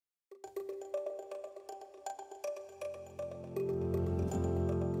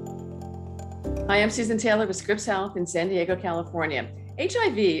Hi, I'm Susan Taylor with Scripps Health in San Diego, California.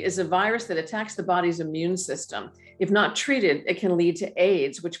 HIV is a virus that attacks the body's immune system. If not treated, it can lead to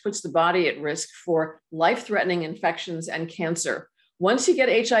AIDS, which puts the body at risk for life-threatening infections and cancer. Once you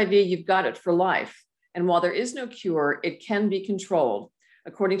get HIV, you've got it for life. And while there is no cure, it can be controlled.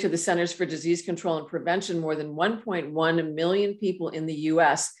 According to the Centers for Disease Control and Prevention, more than 1.1 million people in the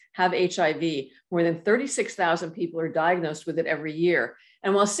US have HIV. More than 36,000 people are diagnosed with it every year.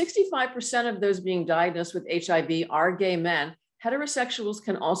 And while 65% of those being diagnosed with HIV are gay men, heterosexuals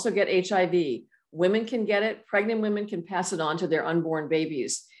can also get HIV. Women can get it. Pregnant women can pass it on to their unborn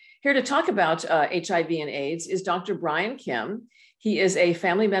babies. Here to talk about HIV and AIDS is Dr. Brian Kim. He is a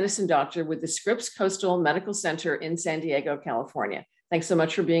family medicine doctor with the Scripps Coastal Medical Center in San Diego, California. Thanks so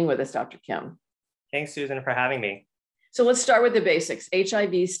much for being with us, Dr. Kim. Thanks, Susan, for having me. So let's start with the basics.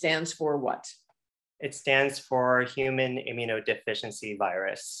 HIV stands for what? It stands for human immunodeficiency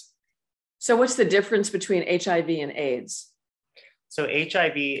virus. So what's the difference between HIV and AIDS? So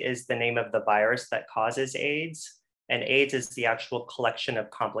HIV is the name of the virus that causes AIDS, and AIDS is the actual collection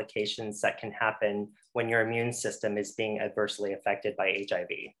of complications that can happen when your immune system is being adversely affected by HIV.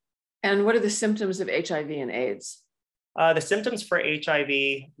 And what are the symptoms of HIV and AIDS? The symptoms for HIV,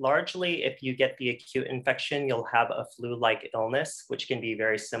 largely if you get the acute infection, you'll have a flu-like illness, which can be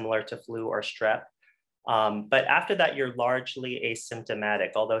very similar to flu or strep. But after that, you're largely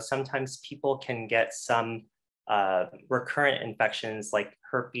asymptomatic, although sometimes people can get some recurrent infections like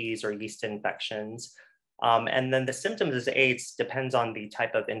herpes or yeast infections. And then the symptoms of AIDS depends on the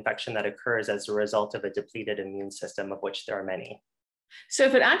type of infection that occurs as a result of a depleted immune system, of which there are many. So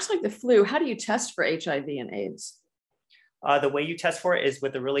if it acts like the flu, how do you test for HIV and AIDS? The way you test for it is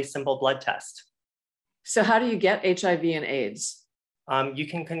with a really simple blood test. So how do you get HIV and AIDS? You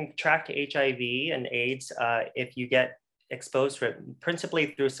can contract HIV and AIDS if you get exposed to it, principally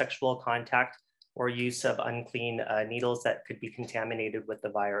through sexual contact or use of unclean needles that could be contaminated with the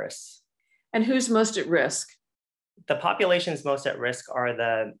virus. And who's most at risk? The populations most at risk are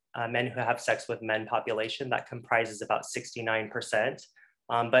the men who have sex with men population. That comprises about 69%.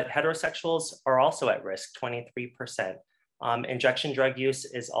 But heterosexuals are also at risk, 23%. Injection drug use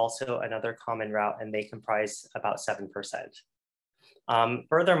is also another common route, and they comprise about 7%.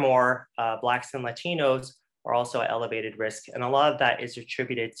 Furthermore, Blacks and Latinos are also at elevated risk, and a lot of that is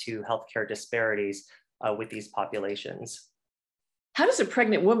attributed to healthcare disparities with these populations. How does a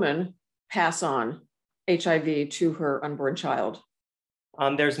pregnant woman pass on HIV to her unborn child?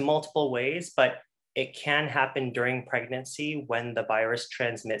 There's multiple ways, but it can happen during pregnancy when the virus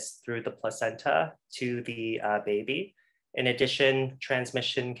transmits through the placenta to the baby. In addition,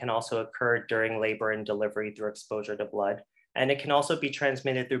 transmission can also occur during labor and delivery through exposure to blood, and it can also be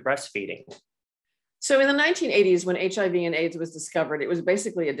transmitted through breastfeeding. So in the 1980s, when HIV and AIDS was discovered, it was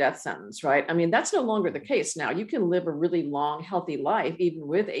basically a death sentence, right? I mean, that's no longer the case now. You can live a really long, healthy life, even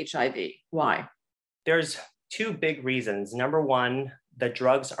with HIV. Why? There's two big reasons. Number one, the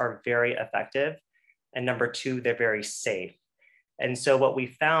drugs are very effective. And number two, they're very safe. And so what we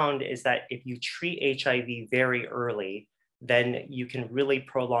found is that if you treat HIV very early, then you can really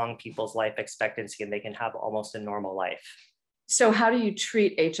prolong people's life expectancy and they can have almost a normal life. So how do you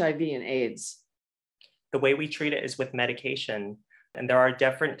treat HIV and AIDS? The way we treat it is with medication. And there are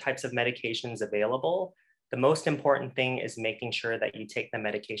different types of medications available. The most important thing is making sure that you take the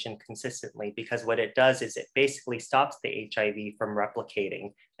medication consistently, because what it does is it basically stops the HIV from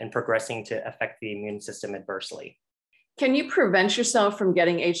replicating and progressing to affect the immune system adversely. Can you prevent yourself from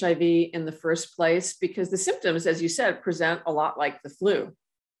getting HIV in the first place? Because the symptoms, as you said, present a lot like the flu.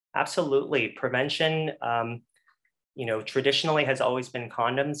 Absolutely. Prevention, traditionally has always been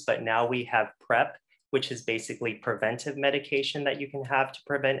condoms, but now we have PrEP, which is basically preventive medication that you can have to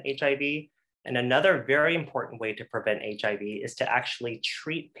prevent HIV. And another very important way to prevent HIV is to actually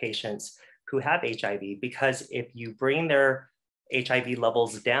treat patients who have HIV, because if you bring their HIV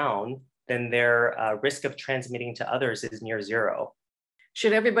levels down, then their risk of transmitting to others is near zero.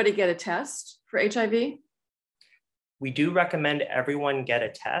 Should everybody get a test for HIV? We do recommend everyone get a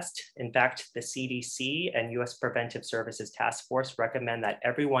test. In fact, the CDC and US Preventive Services Task Force recommend that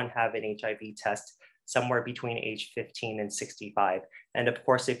everyone have an HIV test somewhere between age 15 and 65. And of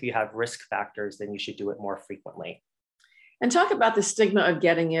course, if you have risk factors, then you should do it more frequently. And talk about the stigma of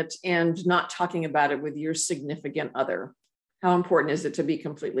getting it and not talking about it with your significant other. How important is it to be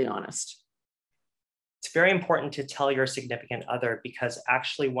completely honest? It's very important to tell your significant other, because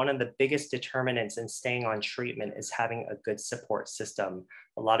actually one of the biggest determinants in staying on treatment is having a good support system.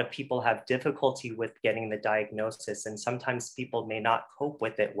 A lot of people have difficulty with getting the diagnosis, and sometimes people may not cope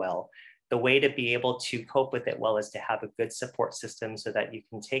with it well. The way to be able to cope with it well is to have a good support system so that you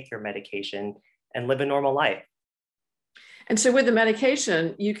can take your medication and live a normal life. And so with the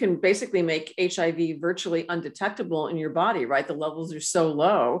medication, you can basically make HIV virtually undetectable in your body, right? The levels are so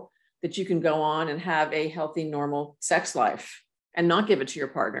low that you can go on and have a healthy, normal sex life and not give it to your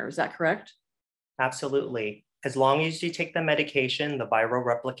partner. Is that correct? Absolutely. As long as you take the medication, the viral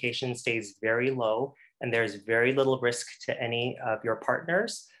replication stays very low, and there's very little risk to any of your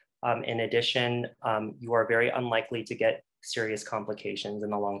partners. In addition, you are very unlikely to get serious complications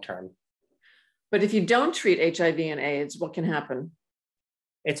in the long term. But if you don't treat HIV and AIDS, what can happen?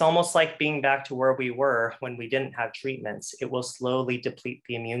 It's almost like being back to where we were when we didn't have treatments. It will slowly deplete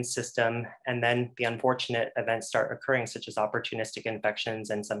the immune system, and then the unfortunate events start occurring, such as opportunistic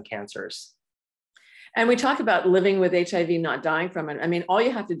infections and some cancers. And we talk about living with HIV, not dying from it. I mean, all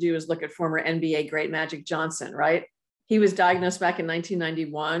you have to do is look at former NBA great Magic Johnson, right? He was diagnosed back in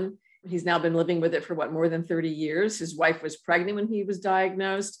 1991. He's now been living with it for more than 30 years. His wife was pregnant when he was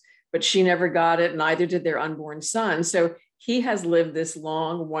diagnosed, but she never got it. Neither did their unborn son. So he has lived this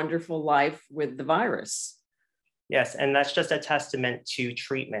long, wonderful life with the virus. Yes, and that's just a testament to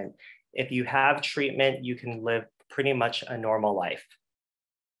treatment. If you have treatment, you can live pretty much a normal life.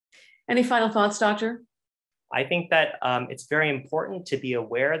 Any final thoughts, doctor? I think that it's very important to be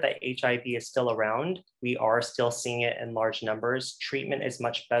aware that HIV is still around. We are still seeing it in large numbers. Treatment is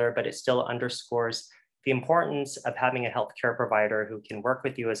much better, but it still underscores the importance of having a healthcare provider who can work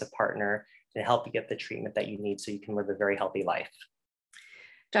with you as a partner and help you get the treatment that you need so you can live a very healthy life.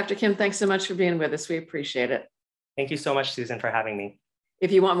 Dr. Kim, thanks so much for being with us. We appreciate it. Thank you so much, Susan, for having me.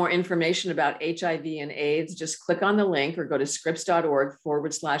 If you want more information about HIV and AIDS, just click on the link or go to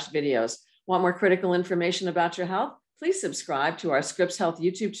scripps.org/videos. Want more critical information about your health? Please subscribe to our Scripps Health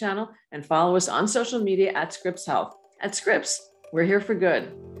YouTube channel and follow us on social media at Scripps Health. At Scripps, we're here for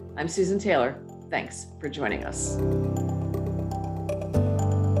good. I'm Susan Taylor. Thanks for joining us.